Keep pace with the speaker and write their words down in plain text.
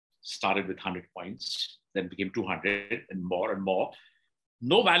started with 100 coins, then became 200 and more and more.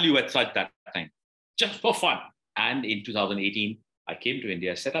 No value at such that time, just for fun. And in 2018, I came to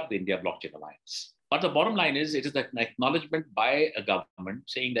India, set up the India Blockchain Alliance. But the bottom line is, it is an acknowledgement by a government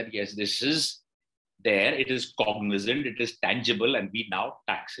saying that, yes, this is there, it is cognizant, it is tangible, and we now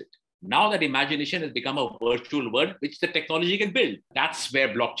tax it. Now that imagination has become a virtual word which the technology can build. That's where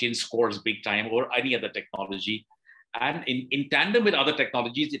blockchain scores big time over any other technology. And in tandem with other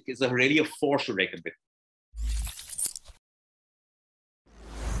technologies, it is really a force to reckon with.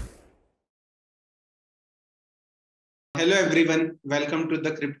 Hello everyone, welcome to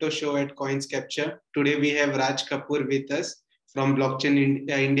the crypto show at Coins Capture. Today we have Raj Kapoor with us from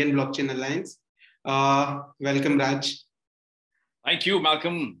Indian Blockchain Alliance. Welcome Raj. Thank you,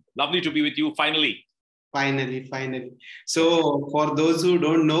 Malcolm. Lovely to be with you finally. Finally. So for those who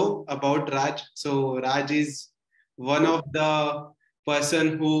don't know about Raj, so Raj is one of the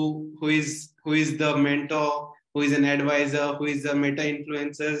person who is the mentor, who is an advisor, who is a meta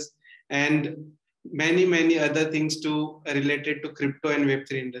influencers, and many other things related to crypto and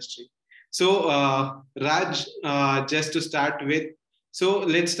Web3 industry. So Raj, just to start with, so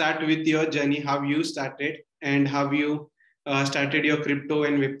let's start with your journey, how you started and how you started your crypto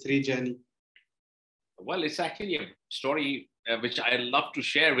and Web3 journey. Well, it's actually a story which I love to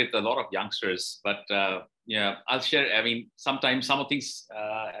share with a lot of youngsters, but yeah, I'll share. I mean, sometimes some of things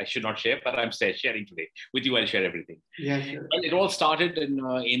I should not share, but I'm sharing today with you. I'll share everything. Yeah, sure. Well, it all started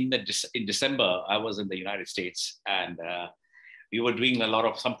in December. I was in the United States, and we were doing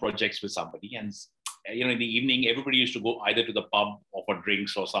some projects with somebody, and in the evening, everybody used to go either to the pub or for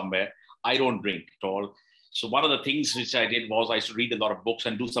drinks or somewhere. I don't drink at all. So one of the things which I did was I used to read a lot of books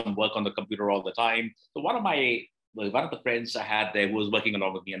and do some work on the computer all the time. So one of the friends I had there who was working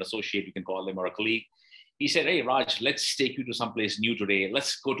along with me, an associate, you can call him, or a colleague, he said, "Hey, Raj, let's take you to someplace new today.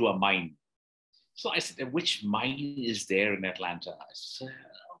 Let's go to a mine." So I said, "Which mine is there in Atlanta?" I said,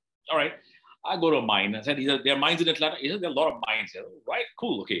 "All right, I'll go to a mine." I said, "There are mines in Atlanta?" He said, "There are a lot of mines." I said, "Right,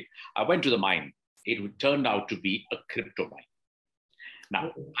 cool, okay." I went to the mine. It turned out to be a crypto mine.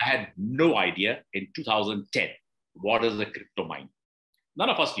 Now, I had no idea in 2010 what is a crypto mine. None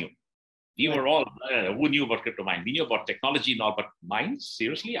of us knew. We were all, who knew about crypto mine? We knew about technology and all, but mines?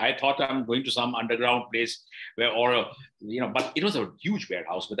 Seriously? I thought I'm going to some underground place but it was a huge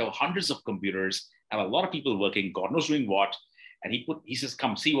warehouse where there were hundreds of computers and a lot of people working, God knows doing what. And he says,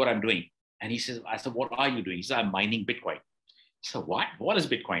 "Come see what I'm doing." And I said, "What are you doing?" He said, "I'm mining Bitcoin." I said, "What? What is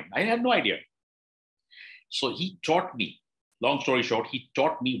Bitcoin?" I had no idea. So he taught me. Long story short, he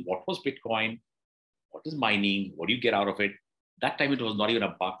taught me what was Bitcoin, what is mining, what do you get out of it. That time it was not even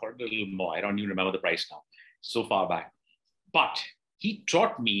a buck or a little more. I don't even remember the price now, so far back. But he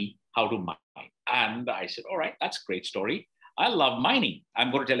taught me how to mine. And I said, "All right, that's a great story. I love mining. I'm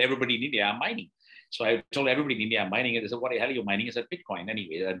going to tell everybody in India I'm mining." So I told everybody in India I'm mining. And they said, "What the hell are you mining?" I said, "Bitcoin."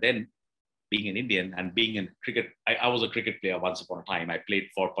 Anyway, and then being an Indian and being in cricket, I was a cricket player once upon a time. I played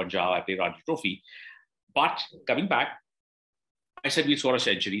for Punjab, I played Ranji Trophy. But coming back, I said, "We score a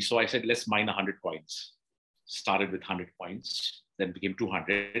century." So I said, "Let's mine 100 coins. Started with 100 coins, then became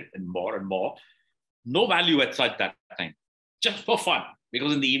 200 and more and more. No value at such that time, just for fun,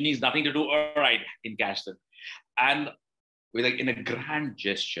 because in the evenings, nothing to do. All right, in cash them. And in a grand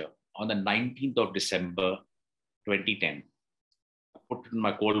gesture, on the 19th of December, 2010, I put it in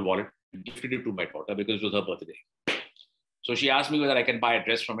my cold wallet, gifted it to my daughter because it was her birthday. So she asked me whether I can buy a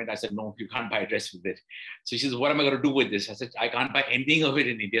dress from it. I said, "No, you can't buy a dress with it." So she says, "What am I going to do with this?" I said, "I can't buy anything of it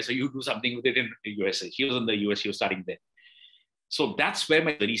in India. So you do something with it in the USA." She was in the US, she was studying there. So that's where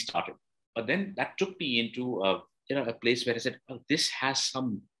my journey started. But then that took me into a place where I said, "Oh, this has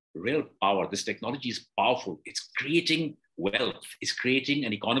some real power. This technology is powerful. It's creating wealth. It's creating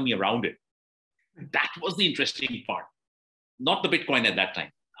an economy around it." That was the interesting part. Not the Bitcoin at that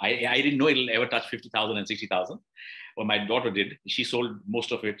time. I didn't know it'll ever touch 50,000 and 60,000. Well, my daughter did. She sold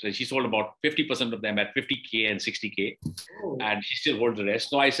most of it. She sold about 50% of them at 50K and 60K. Oh. And she still holds the rest.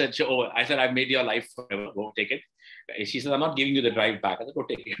 So I said, "I've made your life forever. Go take it." She said, "I'm not giving you the drive back." I said, "Go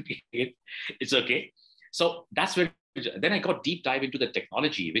take it. It's okay." So that's where, then I got deep dive into the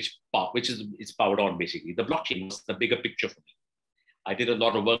technology, which is it's powered on basically. The blockchain was the bigger picture for me. I did a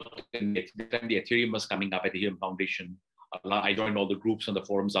lot of work in the time the Ethereum was coming up at the Ethereum Foundation. I joined all the groups and the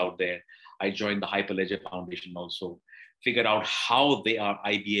forums out there. I joined the Hyperledger Foundation also, figured out how they are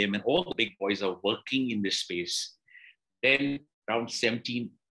IBM and all the big boys are working in this space. Then around 17,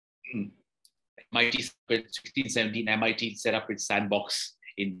 MIT, 16, 17, MIT set up its sandbox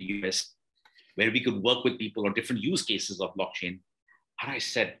in the US, where we could work with people on different use cases of blockchain. And I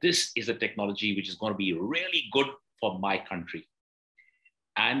said, this is a technology which is going to be really good for my country.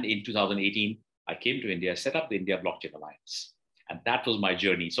 And in 2018, I came to India, set up the India Blockchain Alliance. And that was my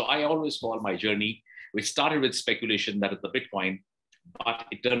journey. So I always call my journey, which started with speculation, that is the Bitcoin, but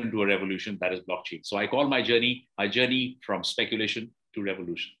it turned into a revolution, that is blockchain. So I call my journey from speculation to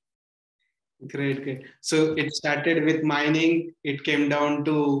revolution. Great, great. So it started with mining. It came down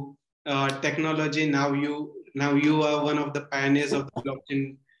to technology. Now you are one of the pioneers of the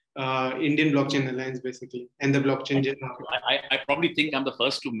blockchain, Indian Blockchain Alliance, basically, and the blockchain. I probably think I'm the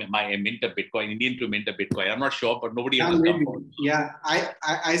first to mint a Bitcoin, Indian to mint a Bitcoin. I'm not sure, but nobody else has come forward. Yeah,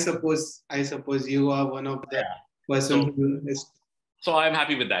 I suppose you are one of the person who is. So I'm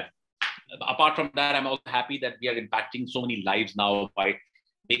happy with that. Apart from that, I'm also happy that we are impacting so many lives now by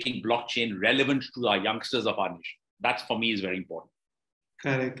making blockchain relevant to our youngsters of our nation. That for me is very important.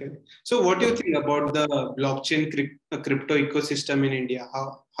 Correct. So what do you think about the blockchain crypto ecosystem in India?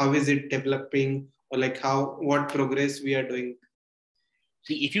 How is it developing, or like what progress we are doing?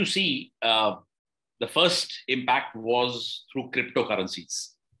 See, if you see, the first impact was through cryptocurrencies,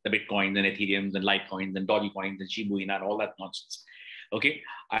 the Bitcoins and Ethereums and Litecoins and Dogecoins and Shiba Inu and all that nonsense. Okay,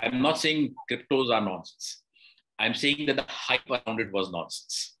 I'm not saying cryptos are nonsense. I'm saying that the hype around it was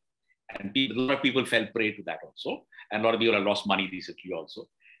nonsense. And a lot of people fell prey to that also. And a lot of people have lost money recently also.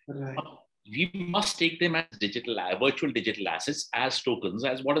 Right. We must take them as virtual digital assets, as tokens,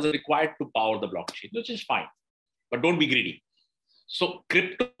 as what is required to power the blockchain, which is fine. But don't be greedy. So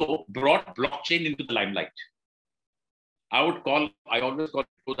crypto brought blockchain into the limelight. I always call it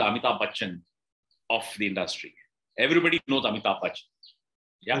the Amitabh Bachchan of the industry. Everybody knows Amitabh Bachchan.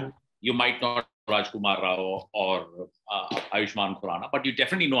 Yeah. You might not know Rajkumar Rao or Ayushmann Khurrana, but you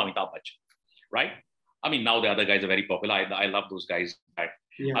definitely know Amitabh Bachchan, right? I mean, now the other guys are very popular. I love those guys. But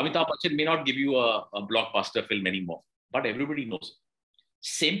Amitabh Bachchan may not give you a blockbuster film anymore, but everybody knows it.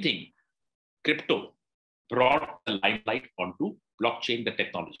 Same thing. Crypto brought the limelight onto blockchain, the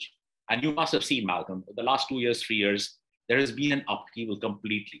technology. And you must have seen, Malcolm, the last 2 years, 3 years, there has been an upheaval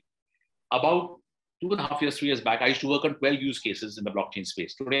completely. About 2.5 years, 3 years back, I used to work on 12 use cases in the blockchain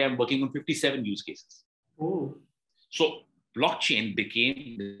space. Today, I'm working on 57 use cases. Oh. So blockchain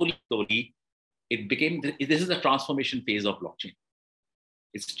became slowly, this is the transformation phase of blockchain.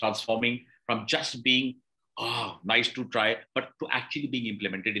 It's transforming from just being, nice to try, but to actually being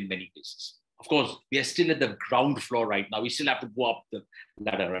implemented in many places. Of course, we are still at the ground floor right now. We still have to go up the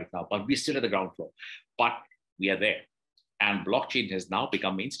ladder right now, but we're still at the ground floor. But we are there. And blockchain has now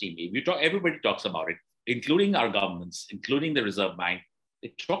become mainstream. Everybody talks about it, including our governments, including the Reserve Bank.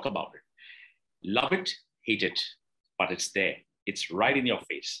 They talk about it. Love it, hate it, but it's there. It's right in your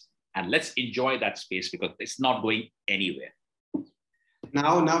face. And let's enjoy that space because it's not going anywhere.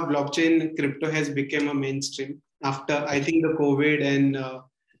 Now blockchain crypto has become a mainstream after, I think, the COVID and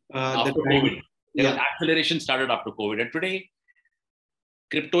after COVID. There was acceleration started after COVID. And today,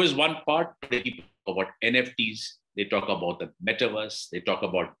 crypto is one part. Today, people talk about NFTs. They talk about the metaverse. They talk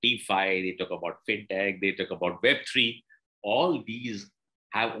about DeFi. They talk about fintech. They talk about Web3. All these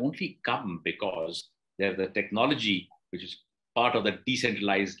have only come because there's the technology, which is part of the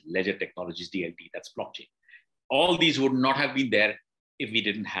decentralized ledger technologies, DLT, that's blockchain. All these would not have been there if we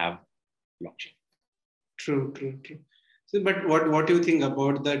didn't have blockchain. True. So, but what do you think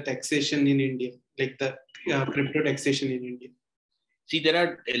about the taxation in India, like the crypto taxation in India? See, there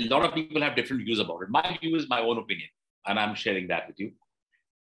are a lot of people have different views about it. My view is my own opinion, and I'm sharing that with you.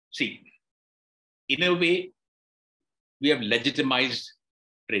 See, in a way, we have legitimized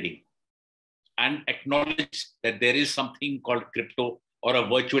trading and acknowledged that there is something called crypto or a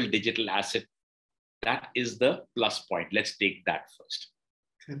virtual digital asset. That is the plus point. Let's take that first.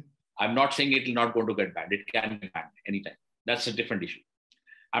 Okay. I'm not saying it will not going to get banned. It can be banned anytime. That's a different issue.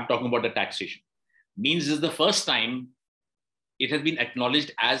 I'm talking about the taxation. Means this is the first time it has been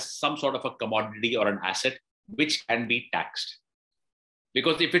acknowledged as some sort of a commodity or an asset which can be taxed.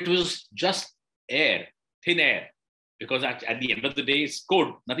 Because if it was just air, thin air, because at the end of the day, it's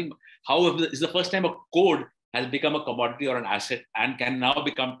code, nothing. However, it's the first time a code has become a commodity or an asset and can now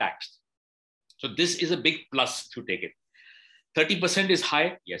become taxed. So this is a big plus to take it. 30% is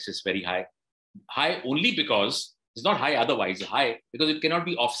high. Yes, it's very high. High only because it's not high otherwise, high because it cannot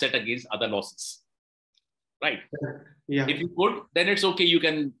be offset against other losses. Right? Yeah. If you could, then it's okay. You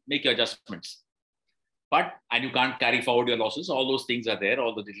can make your adjustments. And you can't carry forward your losses. All those things are there,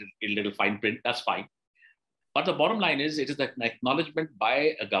 all the little fine print, that's fine. But the bottom line is, it is an acknowledgement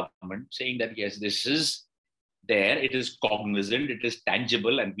by a government saying that, yes, this is there, it is cognizant, it is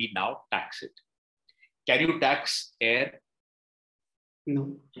tangible, and we now tax it. Can you tax air?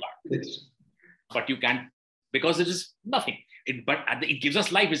 No. But you can't, because it is nothing. It gives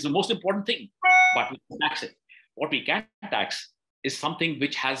us life, it's the most important thing. But we can tax it. What we can tax is something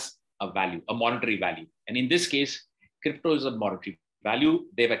which has a value, a monetary value. And in this case, crypto is a monetary value.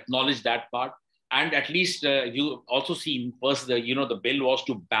 They've acknowledged that part. And at least you also seen first, the bill was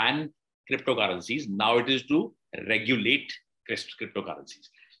to ban cryptocurrencies. Now it is to regulate cryptocurrencies.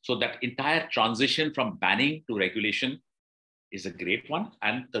 So that entire transition from banning to regulation is a great one.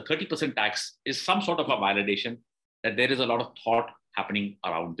 And the 30% tax is some sort of a validation that there is a lot of thought happening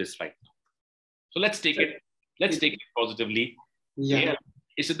around this right now. So let's take it positively. Yeah.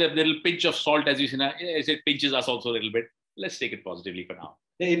 It's a little pinch of salt, as you see, it pinches us also a little bit. Let's take it positively for now.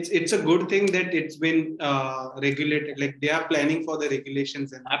 It's a good thing that it's been regulated. Like they are planning for the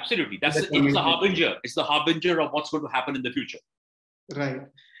regulations. And absolutely. It's the harbinger. It's the harbinger of what's going to happen in the future. Right.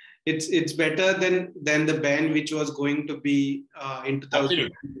 It's better than the ban which was going to be in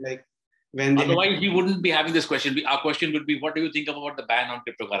 2000. Like when otherwise we wouldn't be having this question. Our question would be, what do you think about the ban on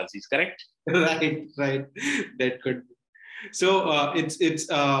cryptocurrencies? Correct? Right. That could be. So it's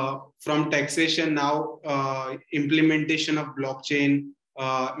from taxation now, implementation of blockchain,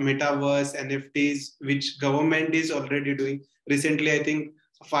 metaverse, NFTs, which government is already doing. Recently, I think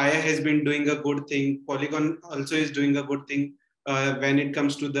Fire has been doing a good thing. Polygon also is doing a good thing when it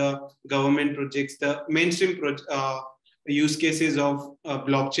comes to the government projects, the mainstream use cases of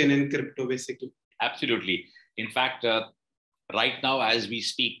blockchain and crypto, basically. Absolutely. In fact, right now, as we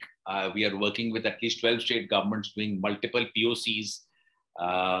speak, we are working with at least 12 state governments doing multiple POCs,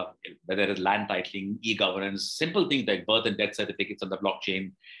 whether it's land titling, e-governance, simple things like birth and death certificates on the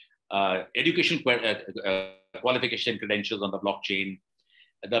blockchain, education qualification credentials on the blockchain,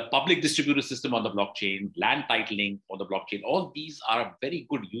 the public distributed system on the blockchain, land titling on the blockchain. All these are very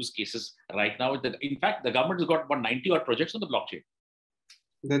good use cases right now. In fact, the government has got about 90 odd projects on the blockchain.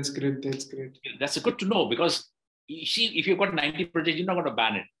 That's great. That's good to know, because you see, if you've got 90 projects, you're not going to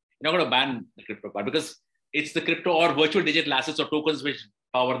ban it. You're not going to ban the crypto part because it's the crypto or virtual digital assets or tokens which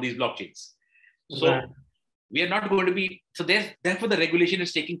power these blockchains. So we are not going to be, so therefore the regulation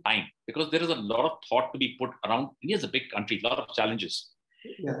is taking time because there is a lot of thought to be put around. India is a big country, a lot of challenges.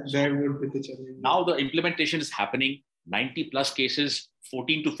 Yeah, that would be the challenge. Now the implementation is happening, 90 plus cases,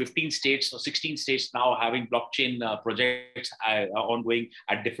 14 to 15 states or 16 states now having blockchain projects ongoing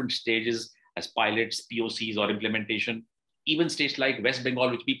at different stages as pilots, POCs or implementation. Even states like West Bengal,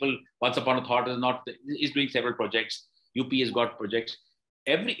 which people once upon a thought is doing several projects. UP has got projects.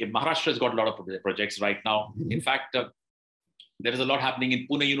 Maharashtra has got a lot of projects right now. In fact, there is a lot happening in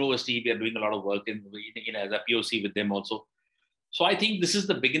Pune University. We are doing a lot of work as a POC with them also. So I think this is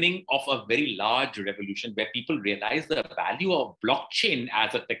the beginning of a very large revolution where people realize the value of blockchain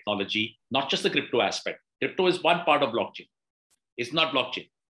as a technology, not just the crypto aspect. Crypto is one part of blockchain. It's not blockchain.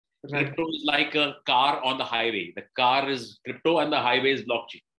 Right. Crypto is like a car on the highway. The car is crypto and the highway is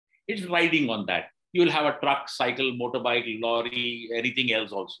blockchain. It's riding on that. You'll have a truck, cycle, motorbike, lorry, anything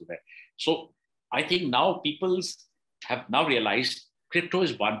else also there. So I think now people have now realized crypto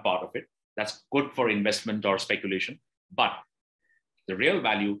is one part of it. That's good for investment or speculation. But the real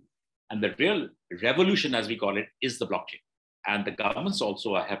value and the real revolution, as we call it, is the blockchain. And the governments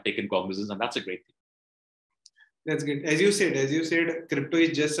also have taken cognizance, and that's a great thing. That's good. As you said, crypto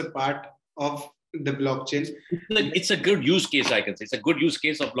is just a part of the blockchain. It's a good use case, I can say. It's a good use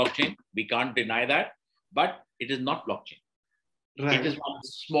case of blockchain. We can't deny that, but it is not blockchain. Right. It is one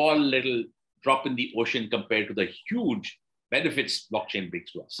small little drop in the ocean compared to the huge benefits blockchain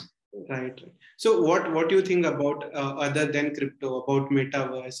brings to us. Right. So what do you think about other than crypto, about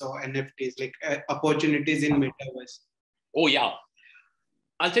metaverse or NFTs, like opportunities in metaverse? Oh, yeah.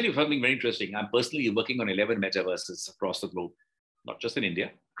 I'll tell you something very interesting. I'm personally working on 11 metaverses across the globe, not just in India,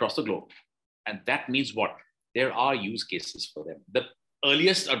 across the globe. And that means what? There are use cases for them. The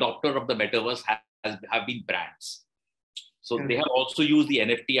earliest adopter of the metaverse have been brands. So they have also used the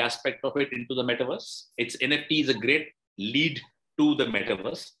NFT aspect of it into the metaverse. NFT is a great lead to the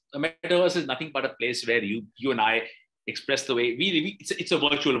metaverse. The metaverse is nothing but a place where you and I express the way it's a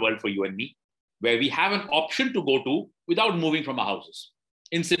virtual world for you and me, where we have an option to go to without moving from our houses.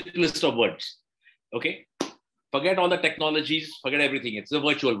 In simplest of words, okay? Forget all the technologies, forget everything. It's a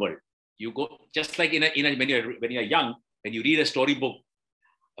virtual world. You go just like when you're young, when you read a storybook,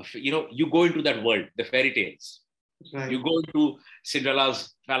 you go into that world, the fairy tales. Right. You go into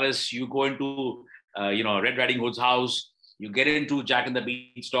Cinderella's palace. You go into Red Riding Hood's house. You get into Jack and the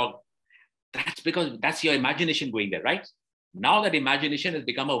Beanstalk. That's because that's your imagination going there, right? Now that imagination has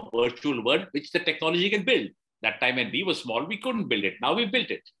become a virtual world, which the technology can build. That time when we were small, we couldn't build it. Now we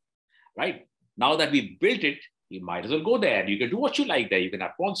built it, right? Now that we built it, you might as well go there. You can do what you like there. You can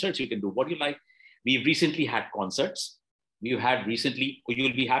have concerts. You can do what you like. We recently had concerts we've had recently,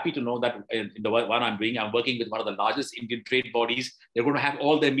 you'll be happy to know that in the one I'm doing, I'm working with one of the largest Indian trade bodies. They're going to have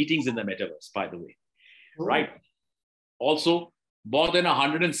all their meetings in the metaverse, by the way, right? Also, more than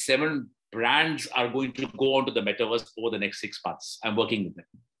 107 brands are going to go onto the metaverse over the next 6 months. I'm working with them,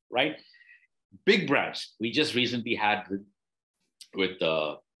 right? Big brands. We just recently had with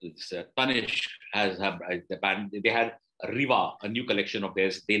Tanish has the band. They had Riva, a new collection of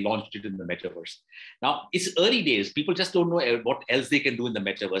theirs. They launched it in the metaverse. Now it's early days. People just don't know what else they can do in the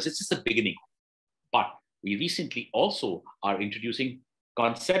metaverse. It's just the beginning. But we recently also are introducing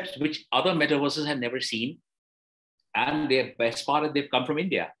concepts which other metaverses have never seen, and their best part is they've come from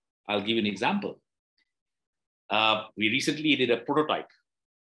India. I'll give you an example. We recently did a prototype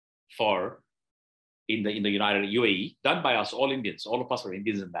for in the United UAE, done by us, all Indians. All of us are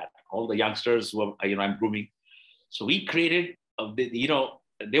Indians in that. All the youngsters who are, I'm grooming. So we created,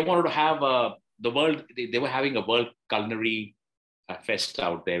 they wanted to have the world. They were having a world culinary fest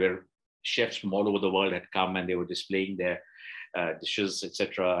out there, where chefs from all over the world had come and they were displaying their dishes,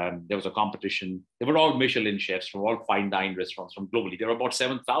 etc. And there was a competition. They were all Michelin chefs from all fine dine restaurants from globally. There were about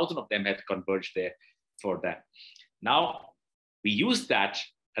 7,000 of them had converged there for that. Now we used that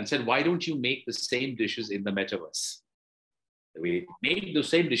and said, why don't you make the same dishes in the metaverse? We made the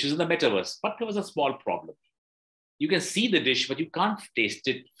same dishes in the metaverse, but there was a small problem. You can see the dish, but you can't taste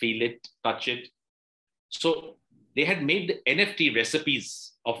it, feel it, touch it. So they had made the NFT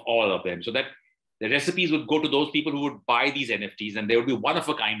recipes of all of them, so that the recipes would go to those people who would buy these NFTs, and they would be one of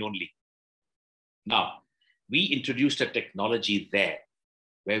a kind only. Now, we introduced a technology there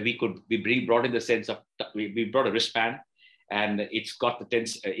where we brought in the sense of, we brought a wristband, and it's got a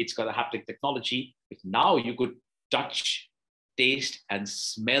haptic technology. Now you could touch, taste, and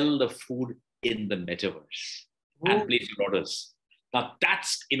smell the food in the metaverse and place your orders. Now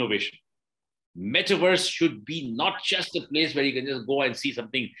that's innovation. Metaverse should be not just a place where you can just go and see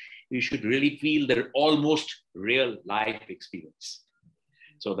something. You should really feel the almost real life experience.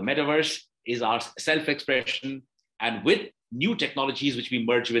 So the metaverse is our self-expression, and with new technologies which we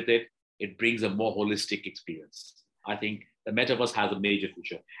merge with it, it brings a more holistic experience. I think the metaverse has a major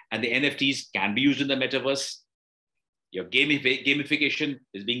future, and the NFTs can be used in the metaverse. Your gamification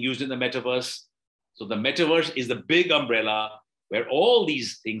is being used in the metaverse. So the metaverse is the big umbrella where all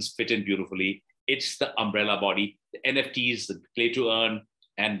these things fit in beautifully. It's the umbrella body. The NFTs, the play to earn,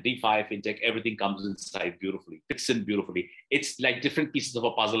 and DeFi, fintech, everything comes inside beautifully, fits in beautifully. It's like different pieces of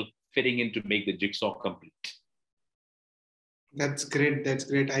a puzzle fitting in to make the jigsaw complete. That's great. That's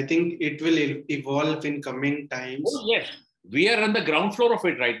great. I think it will evolve in coming times. Oh, yes. We are on the ground floor of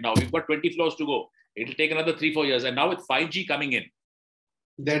it right now. We've got 20 floors to go. It'll take another 3-4 years. And now with 5G coming in,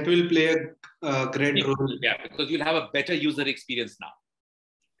 that will play a great role. Yeah, because you'll have a better user experience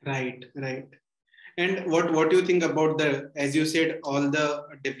now. Right, right. And what do you think about as you said, all the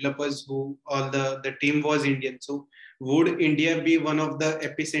developers all the team was Indian. So would India be one of the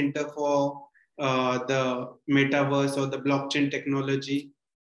epicenter for the metaverse or the blockchain technology?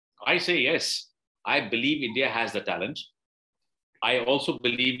 I say yes. I believe India has the talent. I also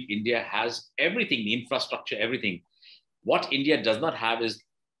believe India has everything, the infrastructure, everything. What India does not have is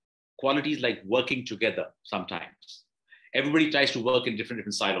qualities like working together sometimes. Everybody tries to work in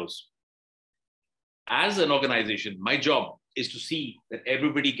different silos. As an organization, my job is to see that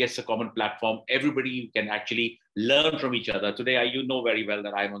everybody gets a common platform. Everybody can actually learn from each other. Today, you know very well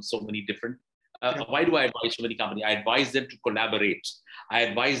that I'm on so many different. Why do I advise so many companies? I advise them to collaborate. I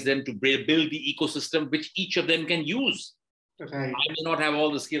advise them to build the ecosystem which each of them can use. Right. I may not have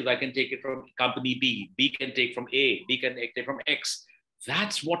all the skills. I can take it from company B. B can take from A. B can take from X.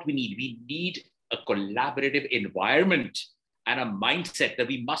 That's what we need. We need a collaborative environment and a mindset that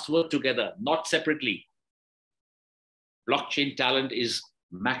we must work together, not separately. Blockchain talent is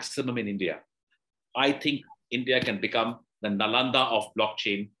maximum in India. I think India can become the Nalanda of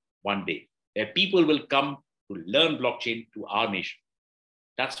blockchain one day, where people will come to learn blockchain to our nation.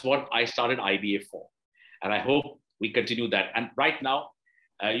 That's what I started IBA for. And I hope we continue that. And right now,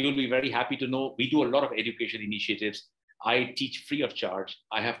 you'll be very happy to know we do a lot of education initiatives. I teach free of charge.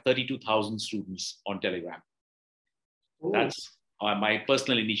 I have 32,000 students on Telegram. Ooh. That's my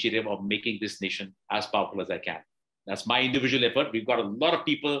personal initiative of making this nation as powerful as I can. That's my individual effort. We've got a lot of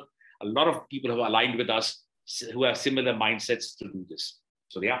people who have aligned with us who have similar mindsets to do this.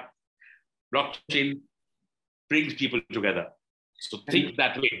 So yeah, blockchain brings people together. So think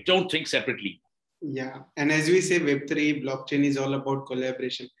that way. Don't think separately. Yeah. And as we say, Web3, blockchain is all about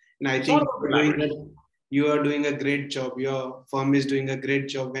collaboration. And I think you are doing a great job. Your firm is doing a great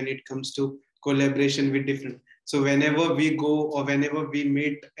job when it comes to collaboration with different. So whenever we go or whenever we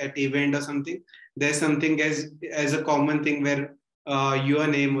meet at event or something, there's something as a common thing where your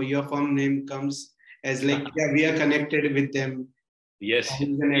name or your firm name comes as like, yeah, we are connected with them. Yes.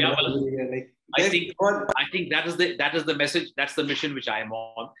 Yeah, well, I think that is the message. That's the mission which I am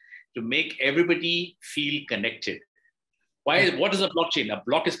on, to make everybody feel connected. What is a blockchain? A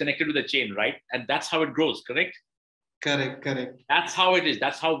block is connected with a chain, right? And that's how it grows, correct? Correct. That's how it is.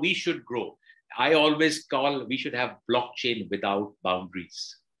 That's how we should grow. I always call we should have blockchain without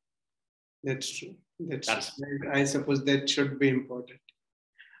boundaries. That's true. I suppose that should be important.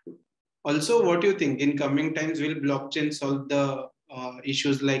 Also, what do you think? In coming times, will blockchain solve the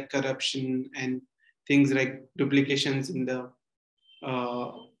issues like corruption and things like duplications in the...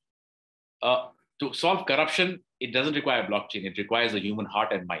 To solve corruption, it doesn't require blockchain. It requires a human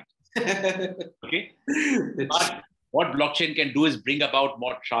heart and mind. Okay? But what blockchain can do is bring about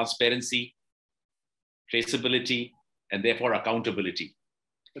more transparency, traceability, and therefore accountability.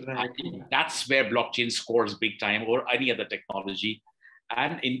 Right. I think that's where blockchain scores big time or any other technology.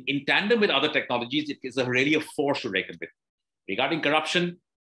 And in tandem with other technologies, it is really a force to reckon with. Regarding corruption,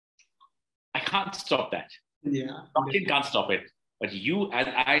 I can't stop that. Yeah. Blockchain can't stop it. But you and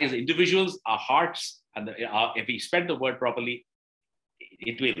I as individuals, our hearts, and if we spread the word properly,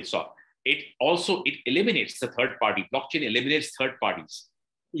 it will stop. It eliminates the third party. Blockchain eliminates third parties.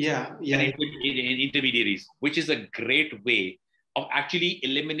 Yeah. And intermediaries, which is a great way of actually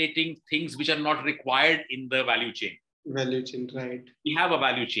eliminating things which are not required in the value chain. Right. We have a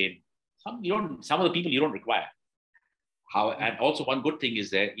value chain. Some of the people you don't require. And also one good thing is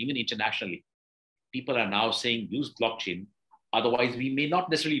that even internationally, people are now saying use blockchain. Otherwise, we may not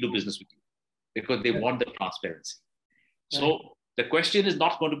necessarily do business with you because they want the transparency. So the question is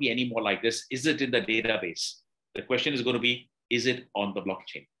not going to be any more like this. Is it in the database? The question is going to be, is it on the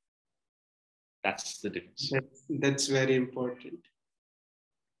blockchain? That's the difference. That's very important.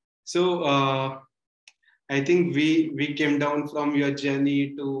 So I think we came down from your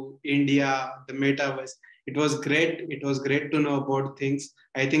journey to India, the metaverse. It was great. It was great to know about things.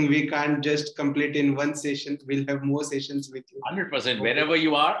 I think we can't just complete in one session. We'll have more sessions with you. 100%. Wherever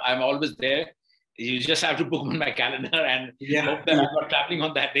you are, I'm always there. You just have to book on my calendar and hope that I'm not traveling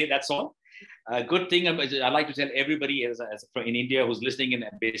on that day. That's all. Good thing I like to tell everybody in India who's listening and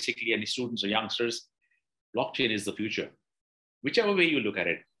basically any students or youngsters, blockchain is the future. Whichever way you look at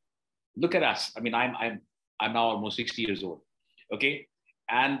it. Look at us. I mean, I'm now almost 60 years old. Okay.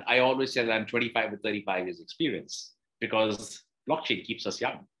 And I always say that I'm 25 to 35 years experience because blockchain keeps us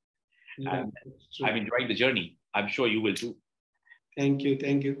young. And I'm enjoying the journey. I'm sure you will too. Thank you.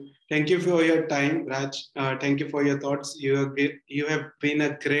 Thank you for your time, Raj. Thank you for your thoughts. You have been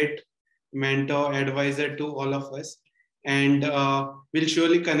a great mentor, advisor to all of us. And we'll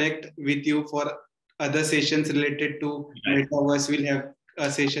surely connect with you for other sessions related to metaverse. We'll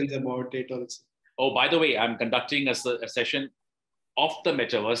have sessions about it also. Oh, by the way, I'm conducting a session of the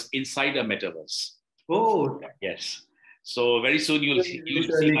metaverse inside a metaverse. Oh, yes. So very soon you'll see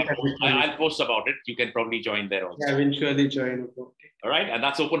my post. I'll post about it. You can probably join there also. Yeah, I will surely join about it. All right. And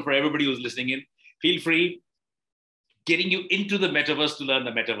that's open for everybody who's listening in. Feel free. Getting you into the metaverse to learn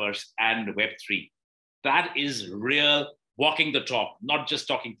the metaverse and Web3. That is real walking the talk, not just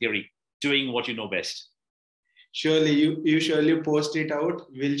talking theory, doing what you know best. Surely, you surely post it out.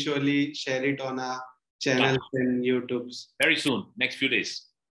 We'll surely share it on our channels and YouTubes. Very soon, next few days.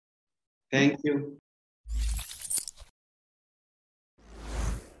 Thank you.